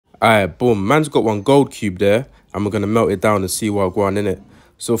Alright, boom. Man's got one gold cube there, and we're going to melt it down and see what going in it.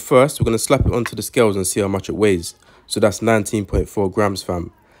 So first, we're going to slap it onto the scales and see how much it weighs. So that's 19.4 grams,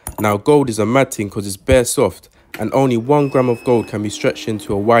 fam. Now, gold is a mad thing because it's bare soft, and only 1 gram of gold can be stretched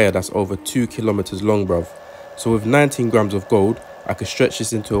into a wire that's over 2 kilometers long, bruv. So with 19 grams of gold, I could stretch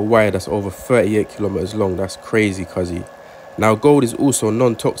this into a wire that's over 38 kilometers long. That's crazy, cuzzy. Now, gold is also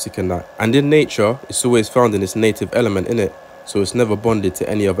non-toxic in that, and in nature, it's always found in its native element, innit? So it's never bonded to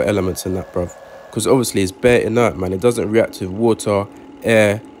any other elements in that, bruv. Because obviously it's bare inert, man. It doesn't react with water,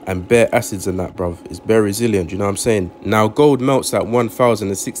 air, and bare acids in that, bruv. It's bare resilient, you know what I'm saying? Now, gold melts at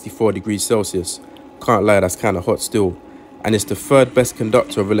 1064 degrees Celsius. Can't lie, that's kind of hot still. And it's the third best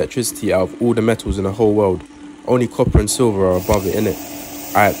conductor of electricity out of all the metals in the whole world. Only copper and silver are above it,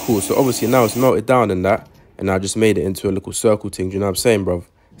 innit? Alright, cool. So obviously now it's melted down in that, and I just made it into a little circle thing, do you know what I'm saying, bruv?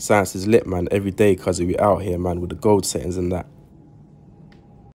 Science is lit, man, every day, cuz we out here, man, with the gold settings and that.